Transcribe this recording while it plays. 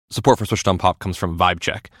Support for Switched on Pop comes from Vibe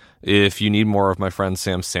Check. If you need more of my friend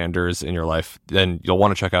Sam Sanders in your life, then you'll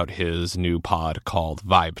want to check out his new pod called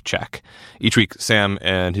Vibe Check. Each week, Sam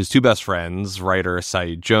and his two best friends, writer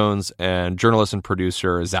Saeed Jones and journalist and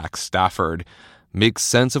producer Zach Stafford, make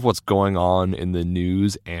sense of what's going on in the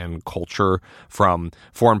news and culture, from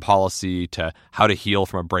foreign policy to how to heal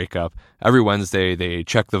from a breakup. Every Wednesday, they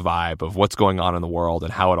check the vibe of what's going on in the world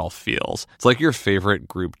and how it all feels. It's like your favorite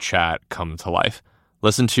group chat come to life.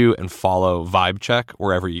 Listen to and follow Vibe Check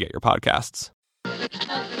wherever you get your podcasts.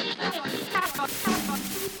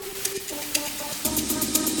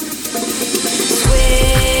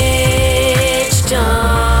 Switched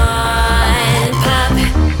on Pop.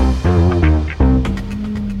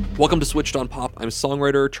 Welcome to Switched on Pop. I'm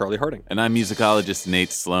songwriter Charlie Harding. And I'm musicologist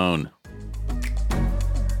Nate Sloan.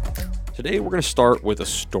 Today we're going to start with a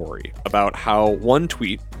story about how one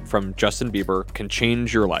tweet from Justin Bieber can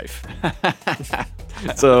change your life.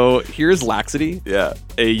 So here's Laxity,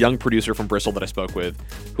 a young producer from Bristol that I spoke with,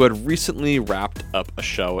 who had recently wrapped up a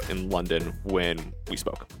show in London when we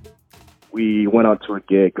spoke. We went out to a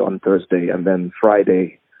gig on Thursday, and then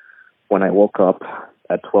Friday, when I woke up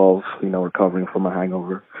at 12, recovering from a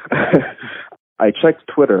hangover, I checked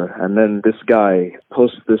Twitter, and then this guy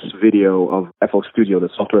posted this video of FL Studio, the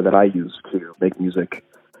software that I use to make music,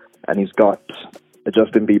 and he's got a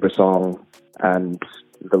Justin Bieber song, and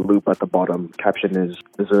the loop at the bottom caption is,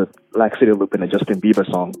 there's a Laxity loop in a Justin Bieber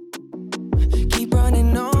song. Keep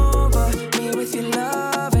running over me with your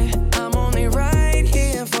loving. I'm only right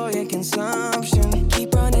here for your consumption.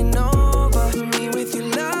 Keep running over me with your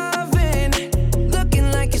loving.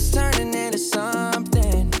 Looking like it's turning into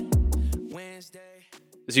something. Wednesday.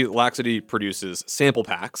 See, Laxity produces sample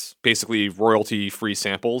packs, basically royalty-free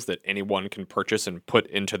samples that anyone can purchase and put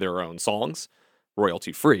into their own songs,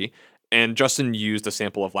 royalty-free. And Justin used a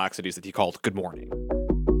sample of Laxity's that he called Good Morning.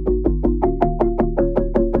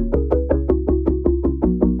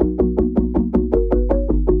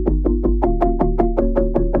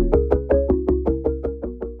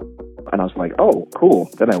 And I was like, oh, cool.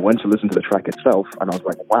 Then I went to listen to the track itself, and I was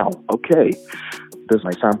like, wow, okay. There's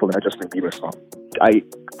my sample in a Justin Bieber song. I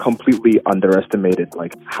completely underestimated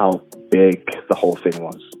how big the whole thing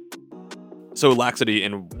was. So Laxity,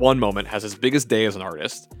 in one moment, has his biggest day as an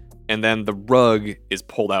artist, and then the rug is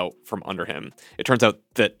pulled out from under him. It turns out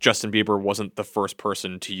that Justin Bieber wasn't the first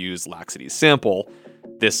person to use Laxity's sample.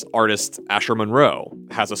 This artist, Asher Monroe,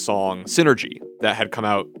 has a song, Synergy, that had come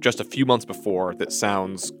out just a few months before that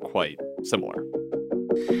sounds quite similar.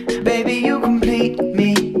 Baby, you complete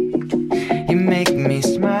me. You make me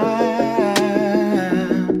smile.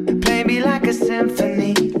 Play me like a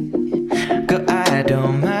symphony. Girl, I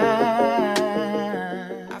don't mind.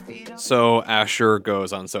 So Asher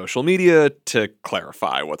goes on social media to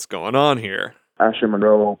clarify what's going on here. Asher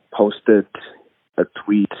Monroe posted a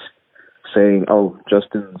tweet saying, oh,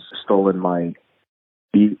 Justin's stolen my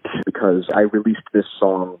beat because I released this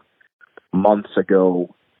song months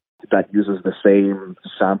ago that uses the same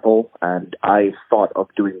sample, and I thought of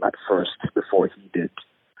doing that first before he did.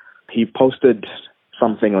 He posted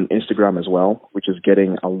something on Instagram as well, which is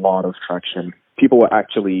getting a lot of traction. People were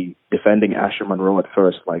actually defending Asher Monroe at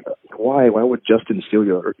first, like, why would Justin steal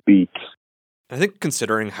your beat? I think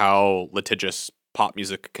considering how litigious pop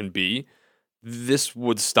music can be, this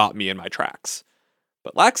would stop me in my tracks.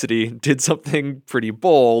 But Laxity did something pretty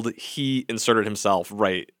bold. He inserted himself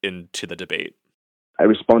right into the debate. I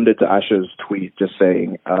responded to Asher's tweet just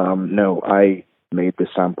saying, no, I made this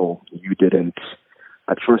sample. You didn't.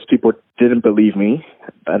 At first, people didn't believe me.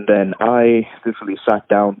 And then I literally sat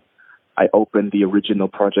down. I opened the original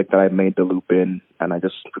project that I made the loop in, and I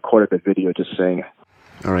just recorded a video just saying.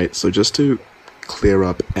 All right, so just to clear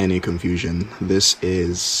up any confusion, this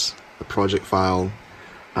is a project file.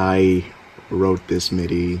 I wrote this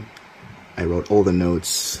MIDI. I wrote all the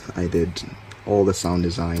notes. I did all the sound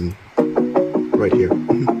design right here.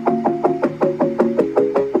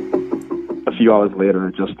 A few hours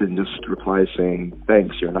later, Justin just replies saying,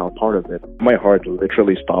 thanks, you're now a part of it. My heart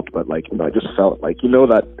literally stopped, but I just felt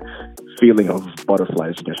that feeling of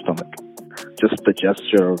butterflies in your stomach. Just the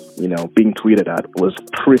gesture of, being tweeted at was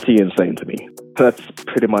pretty insane to me. That's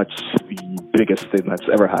pretty much the biggest thing that's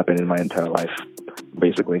ever happened in my entire life,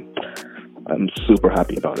 basically. I'm super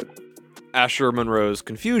happy about it. Asher Monroe's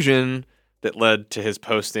confusion that led to his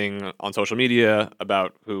posting on social media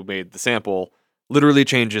about who made the sample literally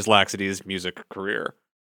changes Laxity's music career.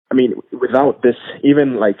 I mean, without this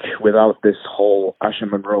whole Asher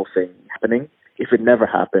Monroe thing happening, if it never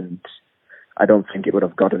happened, I don't think it would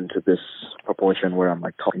have gotten to this proportion where I'm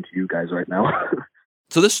talking to you guys right now.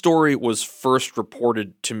 So this story was first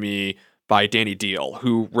reported to me by Danny Deal,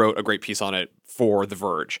 who wrote a great piece on it for The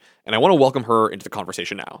Verge. And I want to welcome her into the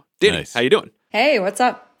conversation now. Danny, Nice. how you doing? Hey, what's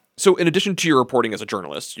up? So in addition to your reporting as a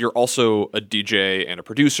journalist, you're also a DJ and a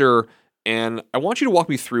producer, and I want you to walk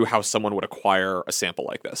me through how someone would acquire a sample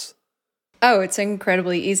like this. Oh, it's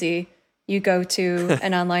incredibly easy. You go to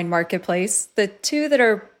an online marketplace. The two that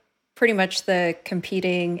are pretty much the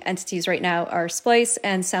competing entities right now are Splice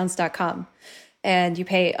and Sounds.com. And you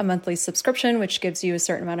pay a monthly subscription, which gives you a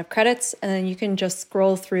certain amount of credits. And then you can just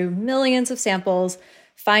scroll through millions of samples,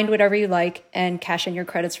 find whatever you like, and cash in your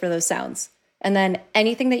credits for those sounds. And then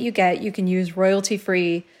anything that you get, you can use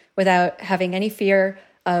royalty-free without having any fear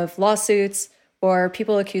of lawsuits or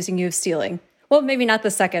people accusing you of stealing. Well, maybe not the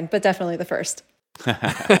second, but definitely the first.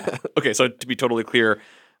 Okay, so to be totally clear,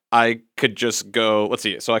 I could just go, let's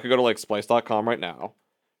see, so I could go to like splice.com right now,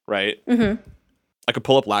 right? Mm-hmm. I could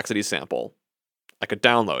pull up Laxity's sample. I could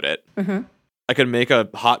download it. Mm-hmm. I could make a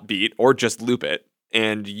hot beat or just loop it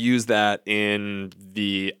and use that in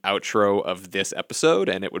the outro of this episode,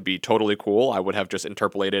 and it would be totally cool. I would have just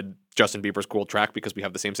interpolated Justin Bieber's cool track because we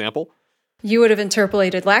have the same sample. You would have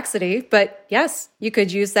interpolated Laxity, but yes, you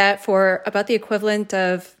could use that for about the equivalent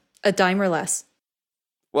of a dime or less.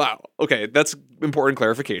 Wow. Okay, that's important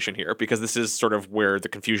clarification here because this is sort of where the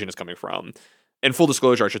confusion is coming from. In full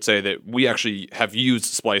disclosure, I should say that we actually have used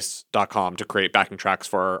Splice.com to create backing tracks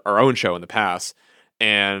for our own show in the past.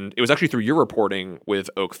 And it was actually through your reporting with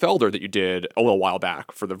Oak Felder that you did a little while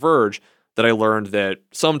back for The Verge that I learned that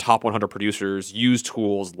some top 100 producers use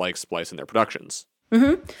tools like Splice in their productions.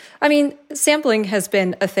 Mm-hmm. I mean, sampling has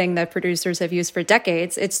been a thing that producers have used for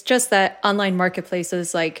decades. It's just that online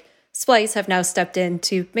marketplaces like Splice have now stepped in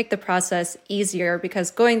to make the process easier because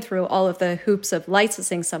going through all of the hoops of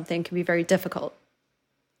licensing something can be very difficult.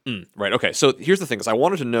 Right. Okay. So here's the thing: is I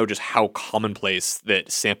wanted to know just how commonplace that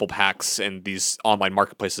sample packs and these online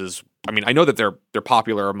marketplaces. I mean, I know that they're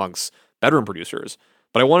popular amongst bedroom producers,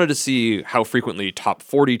 but I wanted to see how frequently top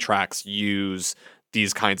 40 tracks use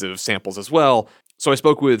these kinds of samples as well. So I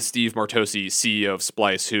spoke with Steve Martosi, CEO of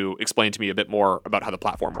Splice, who explained to me a bit more about how the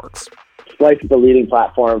platform works. Splice is the leading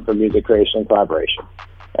platform for music creation and collaboration.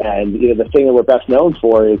 And the thing that we're best known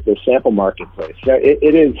for is the sample marketplace. So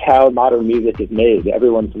it is how modern music is made.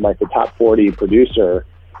 Everyone from like the top 40 producer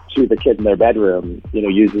to the kid in their bedroom,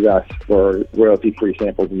 uses us for royalty-free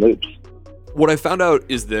samples and loops. What I found out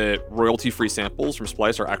is that royalty-free samples from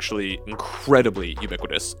Splice are actually incredibly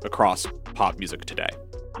ubiquitous across pop music today.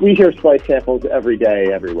 We hear Splice samples every day,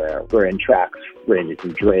 everywhere. We're in tracks ranging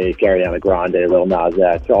from Drake, Ariana Grande, Lil Nas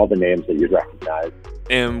X, all the names that you'd recognize.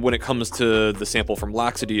 And when it comes to the sample from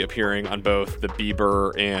Laxity appearing on both the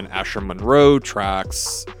Bieber and Asher Monroe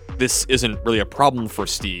tracks, this isn't really a problem for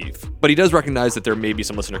Steve. But he does recognize that there may be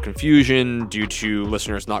some listener confusion due to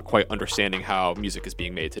listeners not quite understanding how music is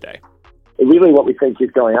being made today. Really what we think is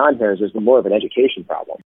going on here is there's more of an education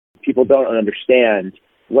problem. People don't understand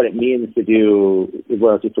what it means to do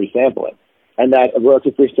royalty-free sampling, and that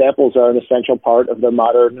royalty-free samples are an essential part of the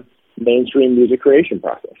modern mainstream music creation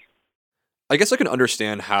process. I guess I can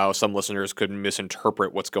understand how some listeners could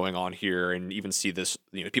misinterpret what's going on here and even see this,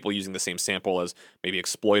 people using the same sample as maybe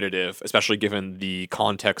exploitative, especially given the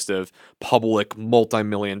context of public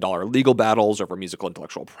multi-million-dollar legal battles over musical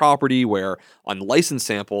intellectual property where unlicensed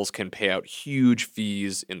samples can pay out huge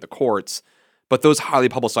fees in the courts. But those highly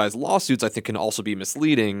publicized lawsuits, I think, can also be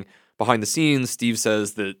misleading. Behind the scenes, Steve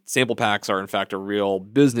says that sample packs are, in fact, a real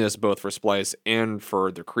business both for Splice and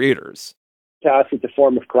for their creators. To us, it's a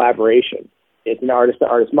form of collaboration. It's an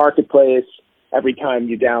artist-to-artist marketplace. Every time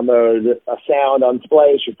you download a sound on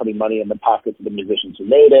Splice, you're putting money in the pockets of the musicians who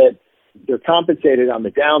made it. You're compensated on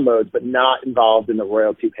the downloads, but not involved in the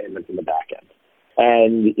royalty payments in the back end.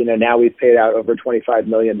 And, now we've paid out over $25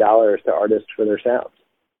 million to artists for their sounds.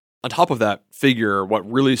 On top of that figure, what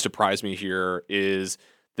really surprised me here is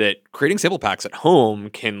that creating sample packs at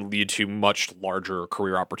home can lead to much larger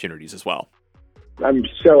career opportunities as well. I'm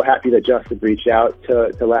so happy that Justin reached out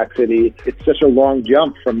to Laxity. It's such a long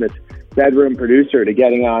jump from this bedroom producer to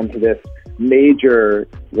getting on to this major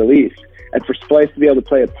release. And for Splice to be able to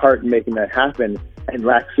play a part in making that happen and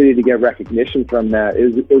Laxity to get recognition from that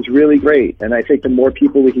is really great. And I think the more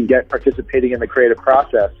people we can get participating in the creative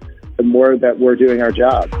process, the more that we're doing our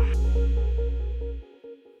job.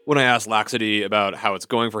 When I asked Laxity about how it's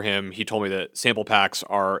going for him, he told me that sample packs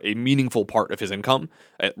are a meaningful part of his income.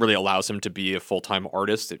 It really allows him to be a full-time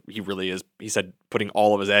artist. He really is, he said, putting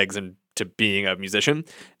all of his eggs into being a musician.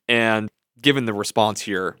 And given the response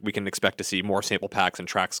here, we can expect to see more sample packs and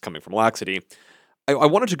tracks coming from Laxity. I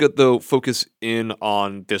wanted to focus in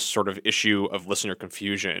on this sort of issue of listener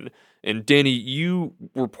confusion. And Danny, you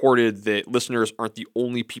reported that listeners aren't the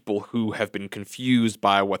only people who have been confused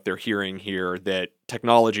by what they're hearing here, that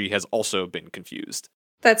technology has also been confused.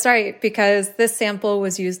 That's right, because this sample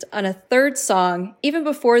was used on a third song even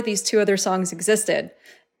before these two other songs existed.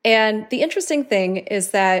 And the interesting thing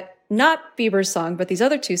is that not Bieber's song, but these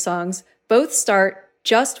other two songs both start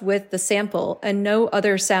just with the sample and no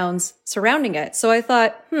other sounds surrounding it. So I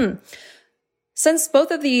thought, since both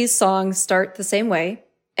of these songs start the same way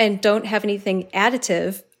and don't have anything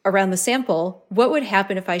additive around the sample, what would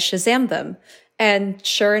happen if I Shazammed them? And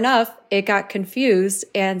sure enough, it got confused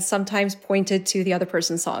and sometimes pointed to the other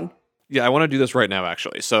person's song. Yeah, I want to do this right now,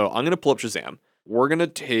 actually. So I'm going to pull up Shazam. We're going to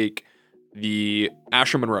take the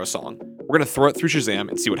Asher Monroe song. We're going to throw it through Shazam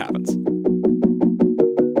and see what happens.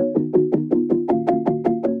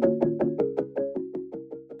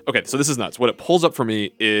 Okay, so this is nuts. What it pulls up for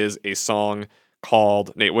me is a song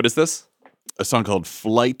called, Nate, what is this? A song called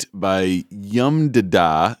Flight by Yum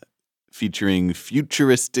Dada featuring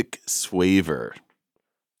Futuristic Swaver.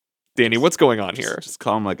 Danny, what's going on here? Just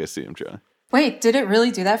call him like I see him, Joe. Wait, did it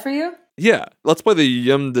really do that for you? Yeah, let's play the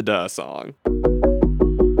Yum Dada song.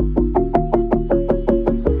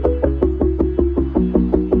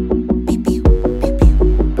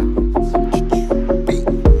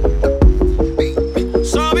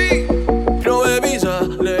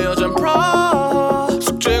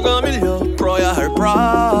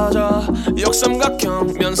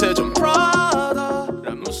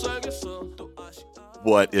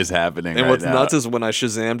 What is happening And right what's now? nuts is when I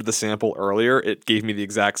Shazammed the sample earlier, it gave me the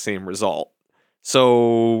exact same result.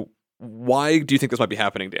 So why do you think this might be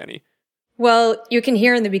happening, Danny? Well, you can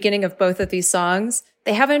hear in the beginning of both of these songs,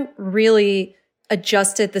 they haven't really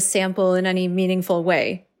adjusted the sample in any meaningful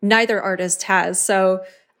way. Neither artist has. So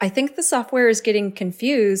I think the software is getting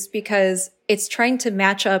confused because it's trying to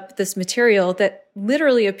match up this material that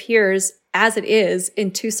literally appears as it is in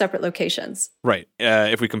two separate locations. Right.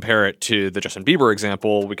 If we compare it to the Justin Bieber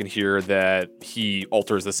example, we can hear that he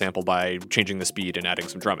alters the sample by changing the speed and adding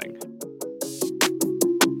some drumming.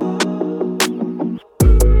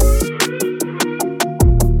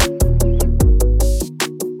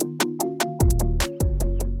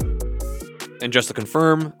 And just to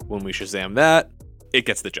confirm, when we Shazam that, it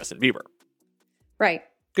gets the Justin Bieber. Right.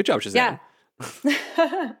 Good job, Shazam.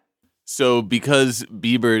 Yeah. So because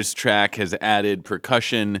Bieber's track has added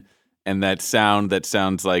percussion and that sound that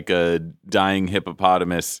sounds like a dying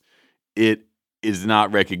hippopotamus, it is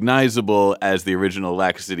not recognizable as the original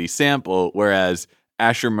Laxity sample, whereas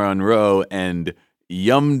Asher Monroe and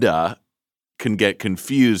Yumda can get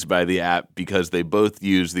confused by the app because they both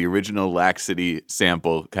use the original Laxity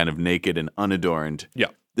sample kind of naked and unadorned. Yeah.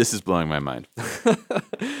 This is blowing my mind.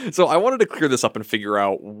 So I wanted to clear this up and figure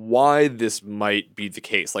out why this might be the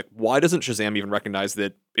case. Like, why doesn't Shazam even recognize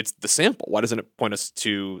that it's the sample? Why doesn't it point us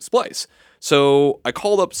to Splice? So I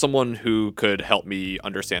called up someone who could help me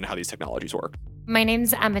understand how these technologies work. My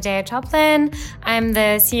name's Amadea Choplin. I'm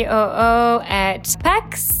the COO at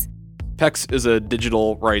PEX. PEX is a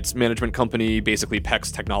digital rights management company. Basically,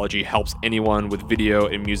 PEX technology helps anyone with video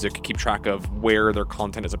and music keep track of where their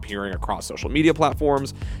content is appearing across social media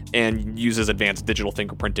platforms and uses advanced digital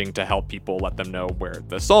fingerprinting to help people let them know where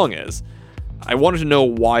the song is. I wanted to know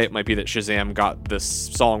why it might be that Shazam got this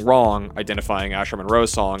song wrong, identifying Asher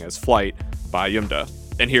Monroe's song as Flight by Yumda.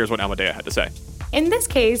 And here's what Amadea had to say. In this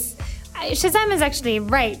case, Shazam is actually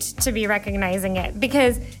right to be recognizing it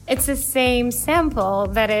because it's the same sample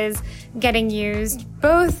that is getting used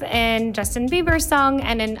both in Justin Bieber's song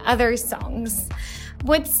and in other songs.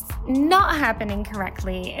 What's not happening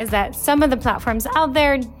correctly is that some of the platforms out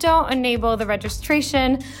there don't enable the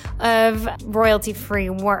registration of royalty-free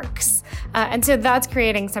works. And so that's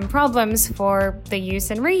creating some problems for the use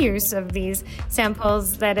and reuse of these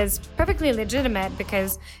samples that is perfectly legitimate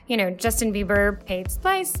because, Justin Bieber paid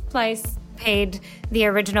Splice paid the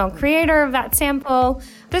original creator of that sample.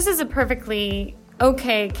 This is a perfectly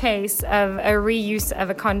okay case of a reuse of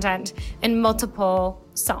a content in multiple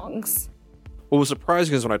songs. What was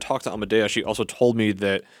surprising is when I talked to Amadea, she also told me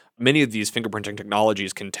that many of these fingerprinting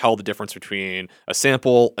technologies can tell the difference between a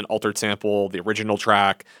sample, an altered sample, the original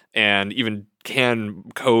track, and even can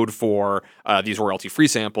code for these royalty-free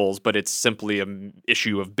samples, but it's simply an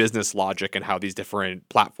issue of business logic and how these different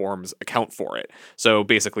platforms account for it. So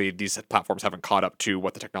basically, these platforms haven't caught up to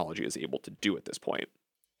what the technology is able to do at this point.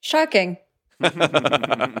 Shocking. Do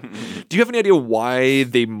you have any idea why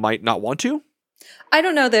they might not want to? I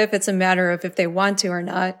don't know that if it's a matter of if they want to or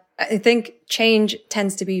not. I think change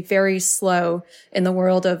tends to be very slow in the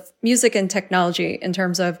world of music and technology in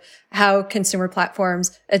terms of how consumer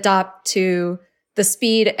platforms adopt to the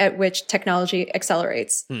speed at which technology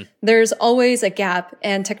accelerates. There's always a gap,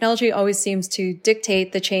 and technology always seems to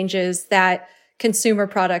dictate the changes that consumer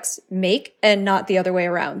products make and not the other way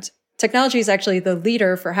around. Technology is actually the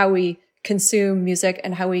leader for how we consume music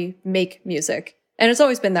and how we make music. And it's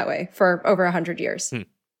always been that way for over 100 years.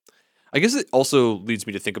 I guess it also leads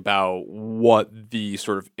me to think about what the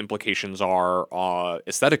sort of implications are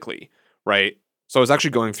aesthetically, right? So I was actually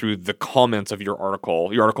going through the comments of your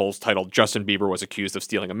article. Your article is titled "Justin Bieber was accused of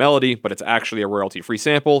stealing a melody, but it's actually a royalty-free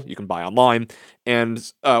sample you can buy online." And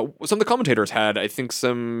some of the commentators had, I think,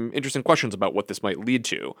 some interesting questions about what this might lead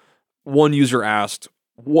to. One user asked,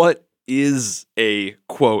 what is a,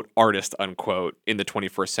 quote, artist, unquote, in the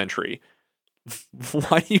 21st century?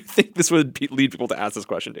 Why do you think this would lead people to ask this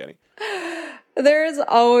question, Danny? There's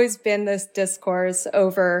always been this discourse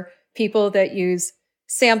over people that use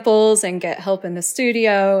samples and get help in the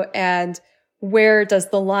studio, and where does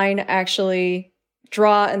the line actually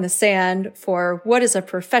draw in the sand for what is a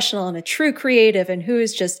professional and a true creative and who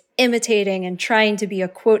is just imitating and trying to be a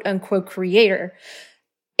quote unquote creator.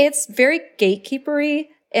 It's very gatekeepery,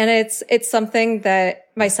 and it's something that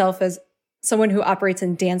myself, as someone who operates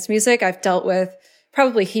in dance music, I've dealt with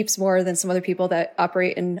probably heaps more than some other people that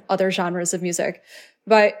operate in other genres of music.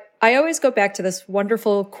 But I always go back to this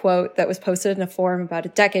wonderful quote that was posted in a forum about a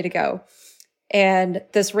decade ago. And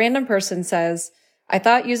this random person says, "I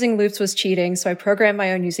thought using loops was cheating, so I programmed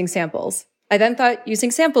my own using samples. I then thought using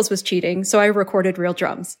samples was cheating, so I recorded real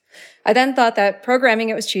drums. I then thought that programming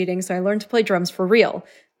it was cheating, so I learned to play drums for real.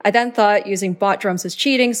 I then thought using bought drums was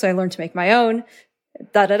cheating, so I learned to make my own."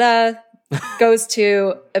 Goes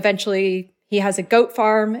to eventually he has a goat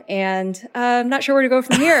farm, and I'm not sure where to go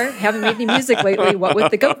from here. Haven't made any music lately. What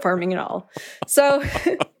with the goat farming and all. So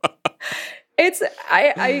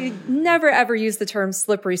I never ever use the term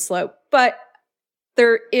slippery slope, but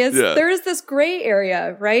there is this gray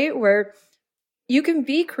area, right? Where you can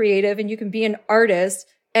be creative and you can be an artist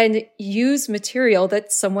and use material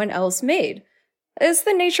that someone else made. It's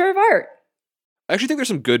the nature of art. I actually think there's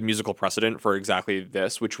some good musical precedent for exactly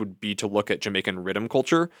this, which would be to look at Jamaican rhythm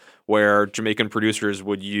culture, where Jamaican producers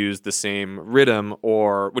would use the same rhythm,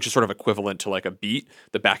 or which is sort of equivalent to like a beat,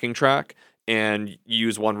 the backing track, and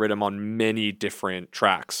use one rhythm on many different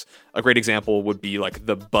tracks. A great example would be like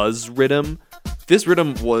the buzz rhythm. This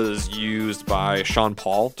rhythm was used by Sean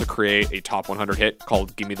Paul to create a top 100 hit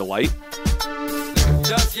called "Give Me the Light."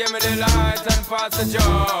 Just give me the light and pass the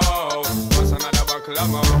joe. What's another buckle of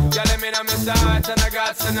more? Yeah, let me know my sight and I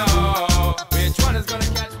got to know which one is gonna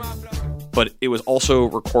catch my flow. But it was also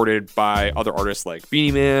recorded by other artists like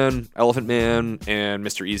Beanie Man, Elephant Man, and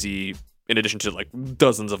Mr. Easy, in addition to like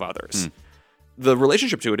dozens of others. The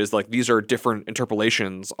relationship to it is like these are different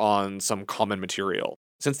interpolations on some common material.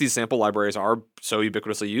 Since these sample libraries are so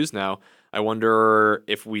ubiquitously used now, I wonder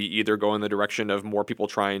if we either go in the direction of more people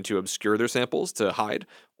trying to obscure their samples to hide,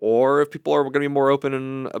 or if people are going to be more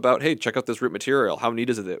open about, hey, check out this root material. How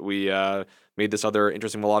neat is it that we made this other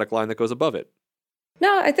interesting melodic line that goes above it?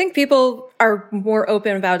 No, I think people are more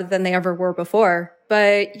open about it than they ever were before.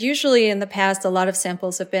 But usually in the past, a lot of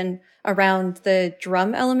samples have been around the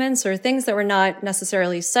drum elements or things that were not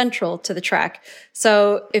necessarily central to the track.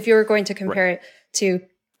 So if you were going to compare it to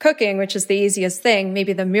cooking, which is the easiest thing,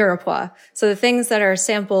 maybe the mirepoix. So the things that are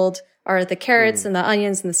sampled are the carrots and the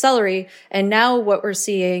onions and the celery. And now what we're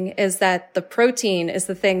seeing is that the protein is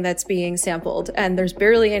the thing that's being sampled, and there's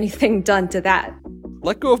barely anything done to that.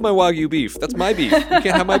 Let go of my Wagyu beef. That's my beef. You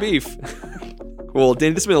can't have my beef. Cool.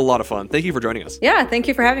 Danny, this has been a lot of fun. Thank you for joining us. Yeah, thank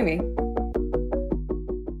you for having me.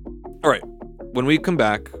 All right. When we come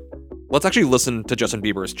back, let's actually listen to Justin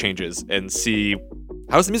Bieber's changes and see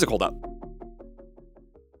how does the music hold up.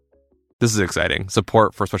 This is exciting.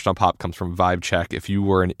 Support for Switched on Pop comes from Vibe Check. If you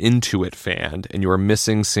were an Intuit fan and you are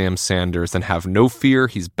missing Sam Sanders, then have no fear.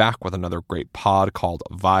 He's back with another great pod called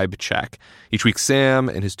Vibe Check. Each week, Sam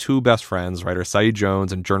and his two best friends, writer Saeed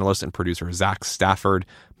Jones and journalist and producer Zach Stafford,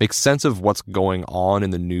 make sense of what's going on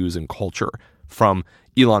in the news and culture. From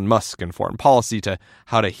Elon Musk and foreign policy to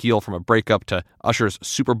how to heal from a breakup to Usher's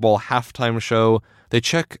Super Bowl halftime show, they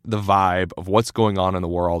check the vibe of what's going on in the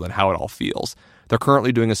world and how it all feels. They're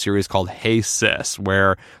currently doing a series called Hey Sis,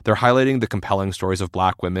 where they're highlighting the compelling stories of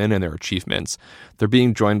Black women and their achievements. They're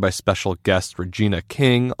being joined by special guests Regina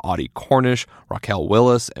King, Audie Cornish, Raquel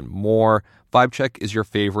Willis, and more. Vibe Check is your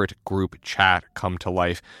favorite group chat come to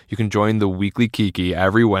life. You can join the weekly Kiki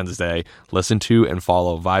every Wednesday. Listen to and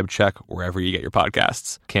follow Vibe Check wherever you get your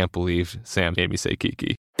podcasts. Can't believe Sam made me say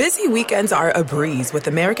Kiki. Busy weekends are a breeze with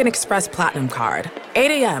American Express Platinum Card.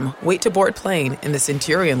 8 a.m., wait to board plane in the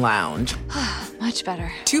Centurion Lounge. Much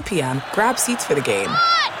better. 2 p.m., grab seats for the game.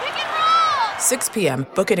 6 p.m.,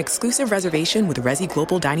 book an exclusive reservation with Resi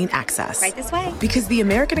Global Dining Access. Right this way. Because the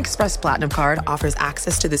American Express Platinum Card offers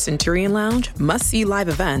access to the Centurion Lounge, must-see live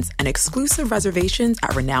events, and exclusive reservations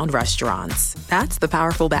at renowned restaurants. That's the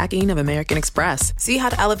powerful backing of American Express. See how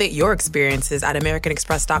to elevate your experiences at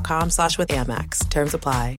americanexpress.com/withAmex. Terms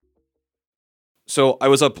apply. So I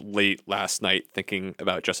was up late last night thinking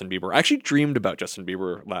about Justin Bieber. I actually dreamed about Justin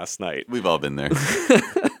Bieber last night. We've all been there.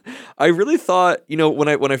 I really thought,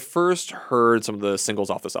 when I first heard some of the singles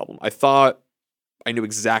off this album, I thought I knew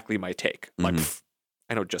exactly my take. Like,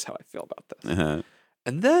 I know just how I feel about this. Uh-huh.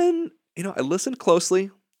 And then, I listened closely.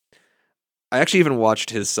 I actually even watched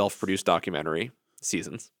his self-produced documentary,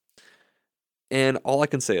 Seasons. And all I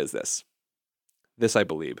can say is this. This I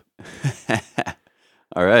believe.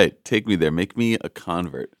 All right, take me there. Make me a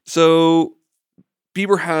convert. So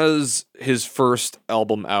Bieber has his first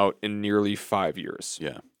album out in nearly 5 years.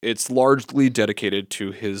 Yeah. It's largely dedicated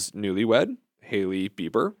to his newlywed, Hailey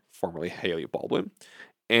Bieber, formerly Hailey Baldwin,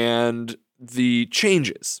 and the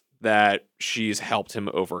changes that she's helped him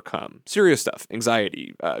overcome. Serious stuff,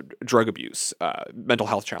 anxiety, drug abuse, mental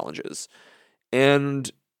health challenges.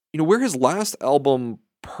 And, where his last album,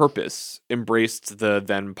 Purpose, embraced the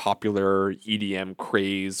then popular EDM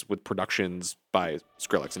craze with productions by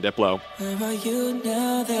Skrillex and Diplo. Where are you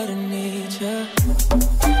now that I need you?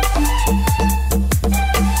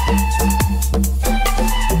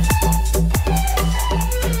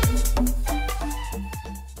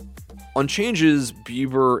 On Changes,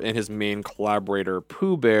 Bieber and his main collaborator,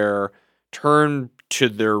 Pooh Bear, turned to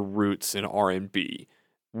their roots in R&B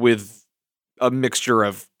with a mixture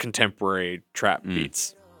of contemporary trap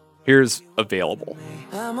beats. Here's Available.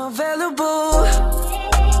 I'm available.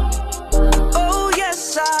 Oh,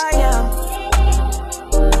 yes, I am.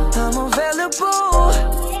 I'm available.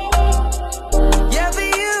 Yeah, for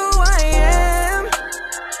you I am.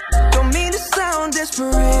 Don't mean to sound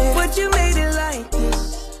desperate, but you made it like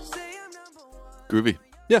this. Groovy.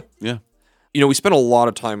 Yeah. Yeah. We spent a lot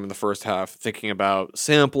of time in the first half thinking about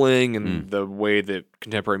sampling and the way that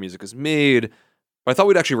contemporary music is made. But I thought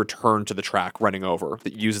we'd actually return to the track Running Over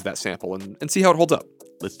that uses that sample and see how it holds up.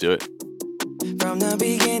 Let's do it. From the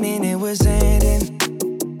beginning, it was ending.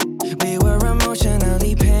 We were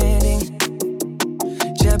emotionally pending.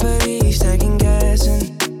 Jeopardy, second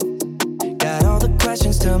guessing. Got all the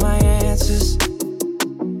questions to my answers.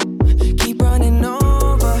 Keep running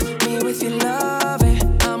over me with your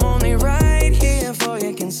loving. I'm only right here for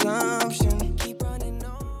your consumption. Keep running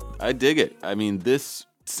over. I dig it. I mean, this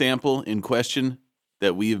sample in question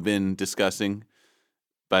that we have been discussing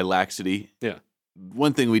by Laxity. Yeah.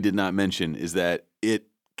 One thing we did not mention is that it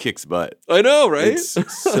kicks butt. I know, right?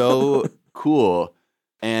 It's so cool.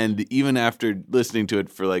 And even after listening to it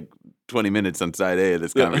for like 20 minutes on side A of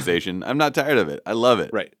this conversation, I'm not tired of it. I love it.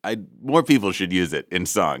 Right. More people should use it in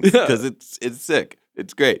songs because it's sick.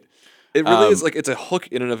 It's great. It really is it's a hook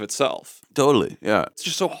in and of itself. Totally, yeah. It's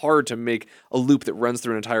just so hard to make a loop that runs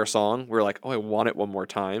through an entire song where I want it one more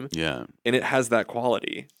time. Yeah. And it has that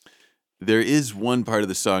quality. There is one part of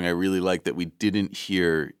the song I really like that we didn't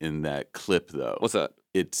hear in that clip, though. What's that?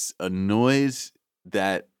 It's a noise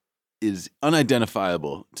that is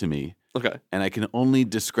unidentifiable to me. Okay. And I can only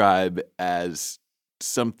describe as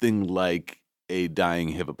something like a dying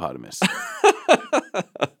hippopotamus.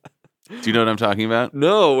 Do you know what I'm talking about?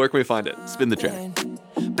 No, where can we find it? Spin the track.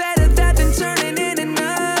 Better that than turning into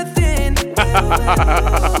nothing.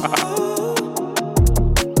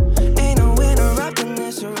 Ain't no interrupting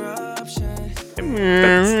this eruption.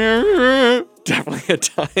 Definitely a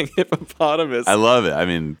dying hippopotamus. I love it. I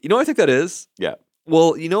mean, you know what I think that is? Yeah.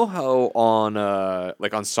 Well, you know how on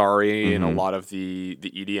on Sorry and a lot of the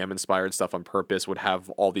EDM inspired stuff on Purpose would have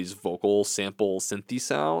all these vocal sample synthy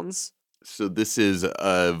sounds? So this is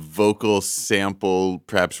a vocal sample,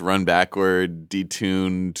 perhaps run backward,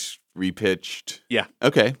 detuned, repitched. Yeah.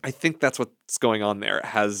 Okay. I think that's what's going on there. It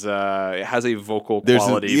has a vocal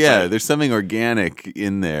quality. There's something organic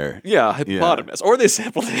in there. Yeah, hippopotamus. Yeah. Or they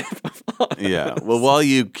sampled a hippopotamus. Yeah. Well, while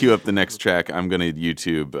you queue up the next track, I'm going to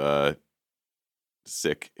YouTube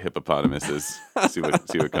sick hippopotamuses. see what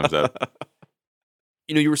comes up.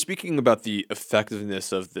 You were speaking about the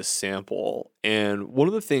effectiveness of this sample, and one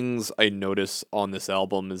of the things I notice on this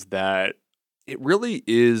album is that it really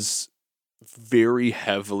is very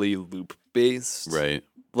heavily loop based. Right.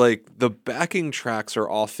 Like the backing tracks are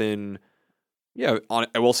often, I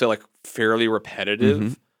will say fairly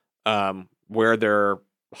repetitive. Where they're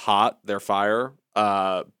hot, they're fire.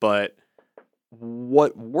 But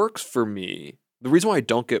what works for me, the reason why I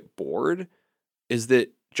don't get bored is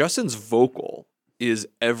that Justin's vocal is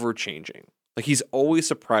ever changing. Like he's always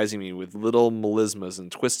surprising me with little melismas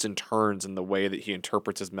and twists and turns in the way that he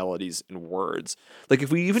interprets his melodies and words. Like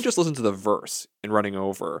if we even just listen to the verse in Running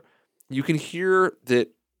Over, you can hear that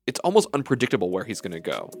it's almost unpredictable where he's going to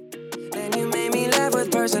go. And you made me laugh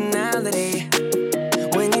with personality.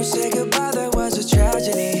 When you said goodbye, that was a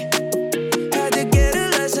tragedy. Had to get a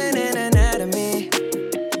lesson in anatomy.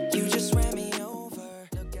 You just ran me over.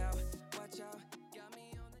 Look out, watch out. Got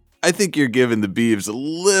me on the... I think you're giving the Beavs a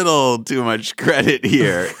little too much credit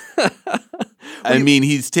here. I mean,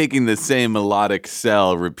 he's taking the same melodic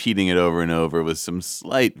cell, repeating it over and over with some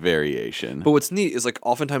slight variation. But what's neat is like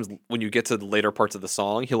oftentimes when you get to the later parts of the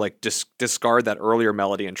song, he'll like discard that earlier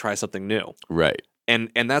melody and try something new. Right. And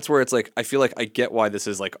that's where it's like I feel like I get why this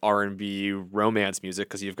is like R&B romance music,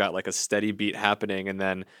 because you've got like a steady beat happening and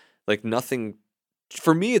then like nothing.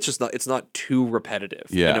 For me, it's not too repetitive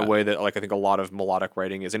in a way that like I think a lot of melodic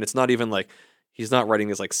writing is, and it's not even like he's not writing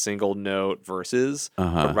these like single note verses,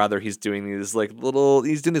 but rather he's doing these like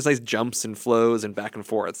he's doing these nice jumps and flows and back and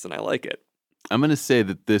forths, and I like it. I'm going to say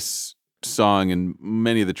that this song and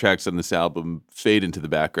many of the tracks on this album fade into the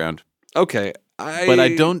background. Okay. But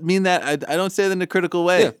I don't mean that. I don't say that in a critical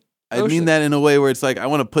way. Yeah, I mean that in a way where it's like I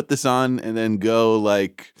want to put this on and then go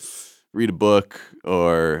like read a book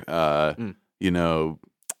or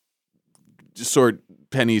just sort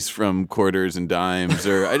pennies from quarters and dimes,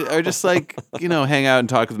 or just like hang out and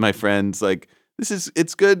talk with my friends. Like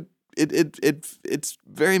it's good. It's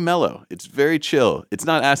very mellow. It's very chill. It's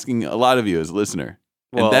not asking a lot of you as a listener,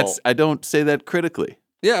 and I don't say that critically.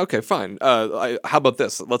 Yeah. Okay. Fine. How about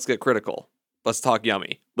this? Let's get critical. Let's talk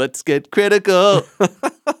Yummy. Let's get critical.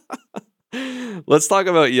 Let's talk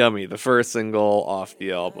about Yummy, the first single off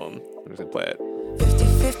the album. I'm just gonna play it.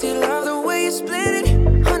 50-50, love the way you split it.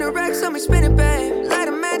 100 racks on me, spin it, babe. Light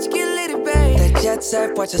a match, get lit, it, babe. That jet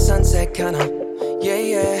set, watch the sunset, kinda.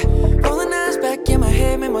 Yeah. Rolling eyes back in my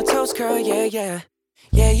head, make my toes curl, yeah.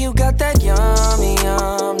 Yeah, you got that yummy,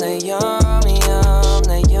 that yummy,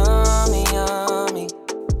 that yummy.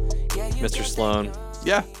 Mr. Sloan.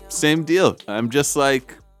 Yeah, same deal. I'm just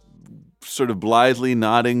like sort of blithely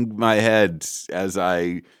nodding my head as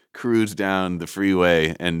I cruise down the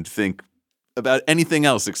freeway and think about anything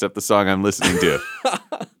else except the song I'm listening to.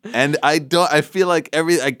 And I feel like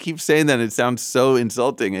I keep saying that and it sounds so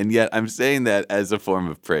insulting, and yet I'm saying that as a form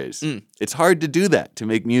of praise. It's hard to do that, to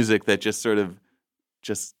make music that just sort of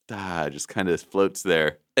just kind of floats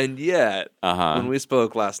there. And yet, when we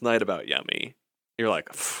spoke last night about Yummy, you're like,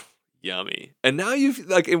 Yummy. And now you've,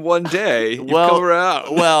 like, in one day, you've come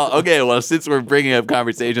around. Well, since we're bringing up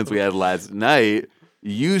conversations we had last night,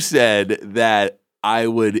 you said that I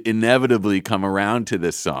would inevitably come around to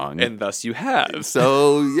this song. And thus you have.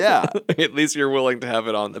 So, yeah. At least you're willing to have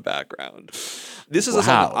it on the background. This is a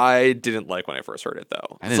song I didn't like when I first heard it,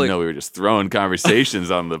 though. I didn't know we were just throwing conversations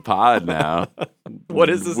on the pod now. What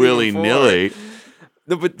is this? Willy-nilly.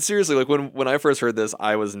 No, but seriously, like when I first heard this,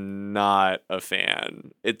 I was not a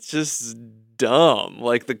fan. It's just dumb.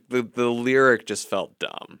 Like the lyric just felt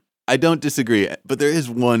dumb. I don't disagree, but there is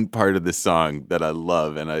one part of this song that I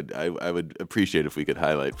love, and I would appreciate if we could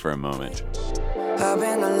highlight for a moment. Hop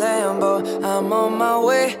in the Lambo, I'm on my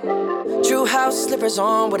way. True house slippers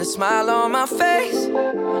on with a smile on my face.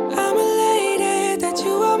 I'm elated that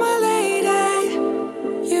you are my lady.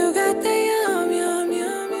 You got the yum, yum,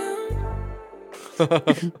 yum,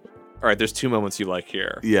 yum. All right, there's two moments you like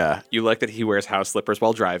here. Yeah. You like that he wears house slippers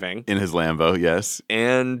while driving. In his Lambo, yes.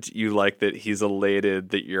 And you like that he's elated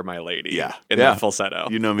that you're my lady. Yeah. In that falsetto.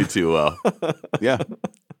 You know me too well. Yeah.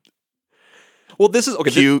 Well, this is okay.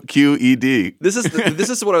 QED. This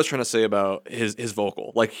is what I was trying to say about his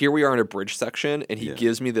vocal. Like, here we are in a bridge section, and he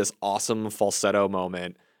gives me this awesome falsetto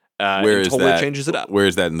moment. Where and is totally that? changes it up. Where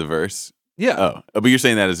is that in the verse? Yeah. Oh, but you're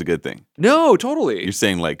saying that is a good thing. No, totally. You're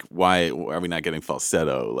saying, like, why are we not getting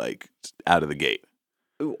falsetto, like, out of the gate?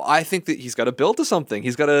 I think that he's got to build to something.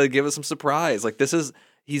 He's got to give us some surprise. Like,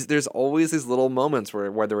 there's always these little moments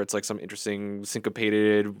where, whether it's like some interesting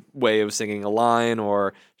syncopated way of singing a line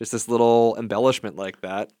or just this little embellishment like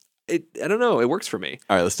that. I don't know. It works for me.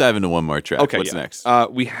 All right, let's dive into one more track. Okay, What's next?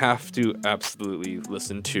 We have to absolutely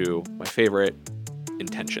listen to my favorite,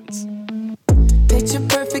 Intentions. Picture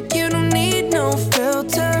perfect, you don't need no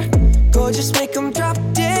filter. Gorgeous, make them drop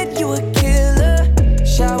dead, you a killer.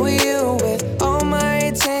 Shower you with all my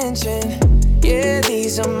attention. Yeah,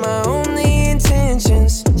 these are my only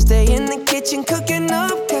intentions. Stay in the kitchen, cooking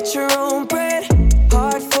up, cut your own bread.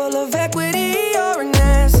 Heart full of equity, you're an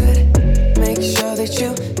asset. Make sure that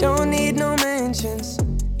you don't need no mentions.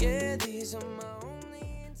 Yeah, these are my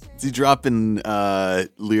he dropping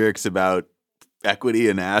lyrics about equity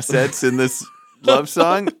and assets in this love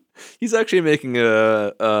song? He's actually making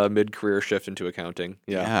a mid-career shift into accounting.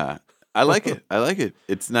 Yeah. I like it. I like it.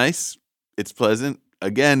 It's nice. It's pleasant.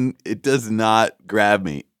 Again, it does not grab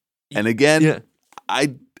me. And again,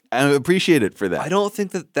 I appreciate it for that. I don't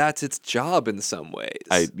think that that's its job in some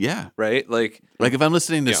ways. Right? Like if I'm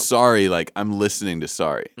listening to Sorry, like I'm listening to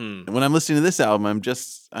Sorry. And when I'm listening to this album,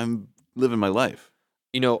 I'm living my life.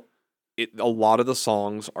 You know, a lot of the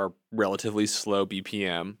songs are relatively slow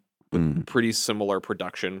BPM with pretty similar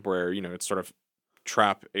production where, you know, it's sort of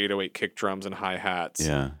trap 808 kick drums and hi-hats.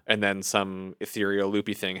 Yeah. And then some ethereal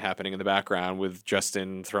loopy thing happening in the background with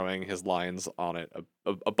Justin throwing his lines on it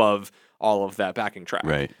above all of that backing track.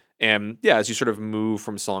 Right. And yeah, as you sort of move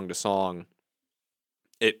from song to song,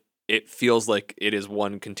 it feels like it is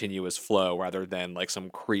one continuous flow rather than like some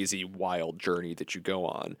crazy wild journey that you go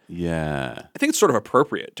on. Yeah. I think it's sort of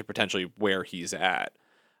appropriate to potentially where he's at.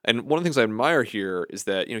 And one of the things I admire here is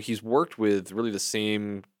that, you know, he's worked with really the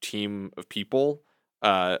same team of people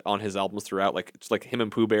on his albums throughout. Like it's like him and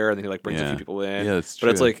Pooh Bear, and then he like brings a few people in. Yeah, that's true.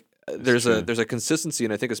 But it's like there's a consistency,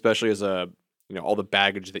 and I think especially as a, you know, all the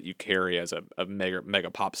baggage that you carry as a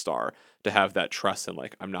mega pop star, to have that trust in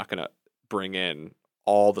like, I'm not gonna bring in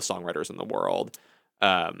all the songwriters in the world.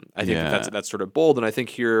 I think that's sort of bold, and I think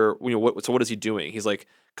here, you know, what is he doing? He's like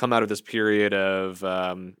come out of this period of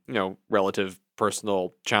you know, relative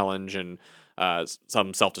personal challenge and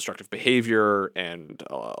some self-destructive behavior and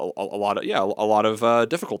a lot of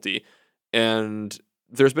difficulty. And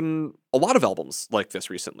there's been a lot of albums like this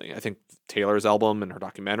recently. I think Taylor's album and her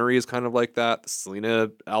documentary is kind of like that. The Selena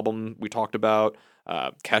album we talked about,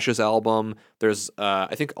 Kesha's album. There's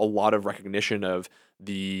I think a lot of recognition of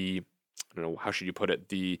the, I don't know, how should you put it,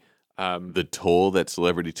 the toll that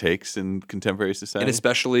celebrity takes in contemporary society, and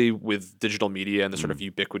especially with digital media and the sort of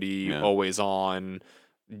ubiquity, always on.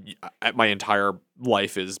 My entire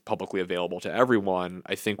life is publicly available to everyone.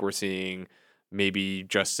 I think we're seeing maybe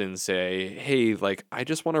Justin say, "Hey, like I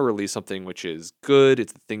just want to release something which is good.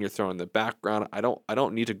 It's the thing you're throwing in the background. I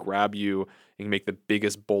don't need to grab you and make the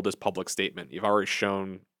biggest, boldest public statement. You've already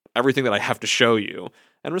shown everything that I have to show you,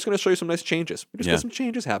 and I'm just going to show you some nice changes. We just got some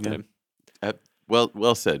changes happening."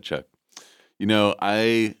 Well said, Chuck. You know,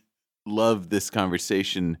 I love this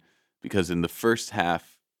conversation because in the first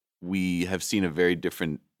half, we have seen a very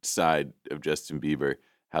different side of Justin Bieber,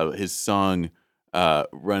 how his song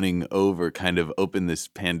Running Over kind of opened this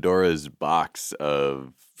Pandora's box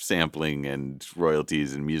of sampling and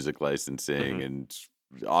royalties and music licensing and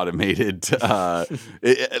automated.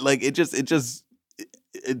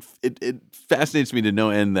 It fascinates me to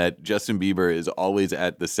no end that Justin Bieber is always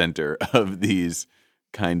at the center of these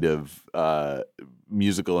kind of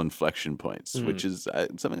musical inflection points, which is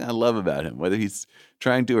something I love about him. Whether he's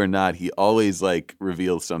trying to or not, he always like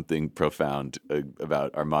reveals something profound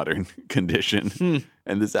about our modern condition.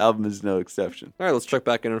 And this album is no exception. All right, let's check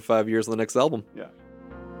back in 5 years on the next album. Yeah.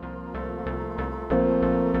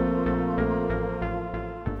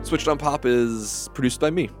 Switched on Pop is produced by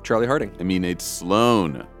me, Charlie Harding. I mean, it's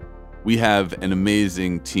Sloan. We have an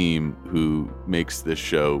amazing team who makes this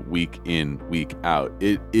show week in, week out.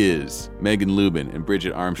 It is Megan Lubin and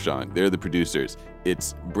Bridget Armstrong. They're the producers.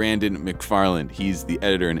 It's Brandon McFarland. He's the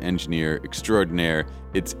editor and engineer extraordinaire.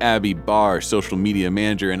 It's Abby Barr, social media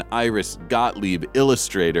manager, and Iris Gottlieb,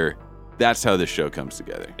 illustrator. That's how this show comes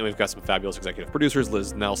together. And we've got some fabulous executive producers,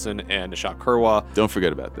 Liz Nelson and Nishat Kurwa. Don't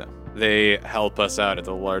forget about them. They help us out at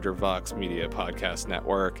the larger Vox Media Podcast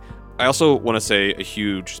Network. I also want to say a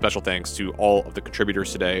huge special thanks to all of the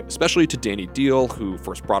contributors today, especially to Danny Deal, who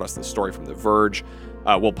first brought us this story from The Verge.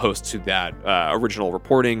 We'll post to that original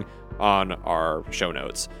reporting on our show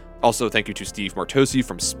notes. Also, thank you to Steve Martosi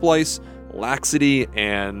from Splice, Laxity,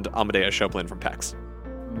 and Amadeus Choplin from PEX.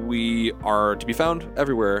 We are to be found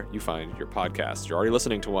everywhere you find your podcasts. You're already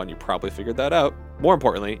listening to one. You probably figured that out. More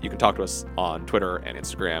importantly, you can talk to us on Twitter and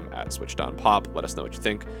Instagram at SwitchedOnPop. Let us know what you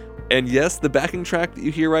think. And yes, the backing track that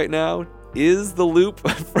you hear right now is the loop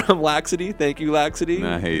from Laxity. Thank you, Laxity.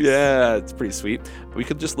 Nice. Yeah, it's pretty sweet. We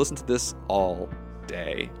could just listen to this all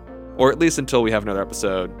day, or at least until we have another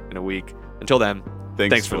episode in a week. Until then,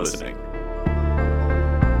 thanks for listening.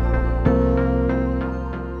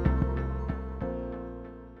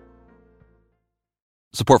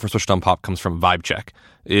 Support for Switched on Pop comes from VibeCheck.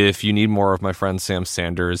 If you need more of my friend Sam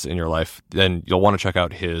Sanders in your life, then you'll want to check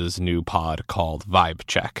out his new pod called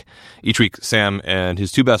VibeCheck. Each week, Sam and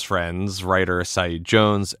his two best friends, writer Saeed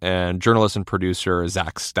Jones and journalist and producer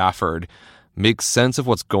Zach Stafford, make sense of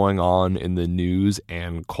what's going on in the news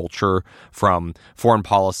and culture, from foreign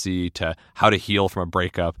policy to how to heal from a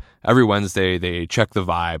breakup. Every Wednesday, they check the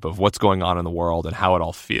vibe of what's going on in the world and how it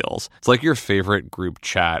all feels. It's like your favorite group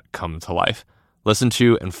chat come to life. Listen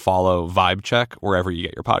to and follow Vibe Check wherever you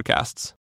get your podcasts.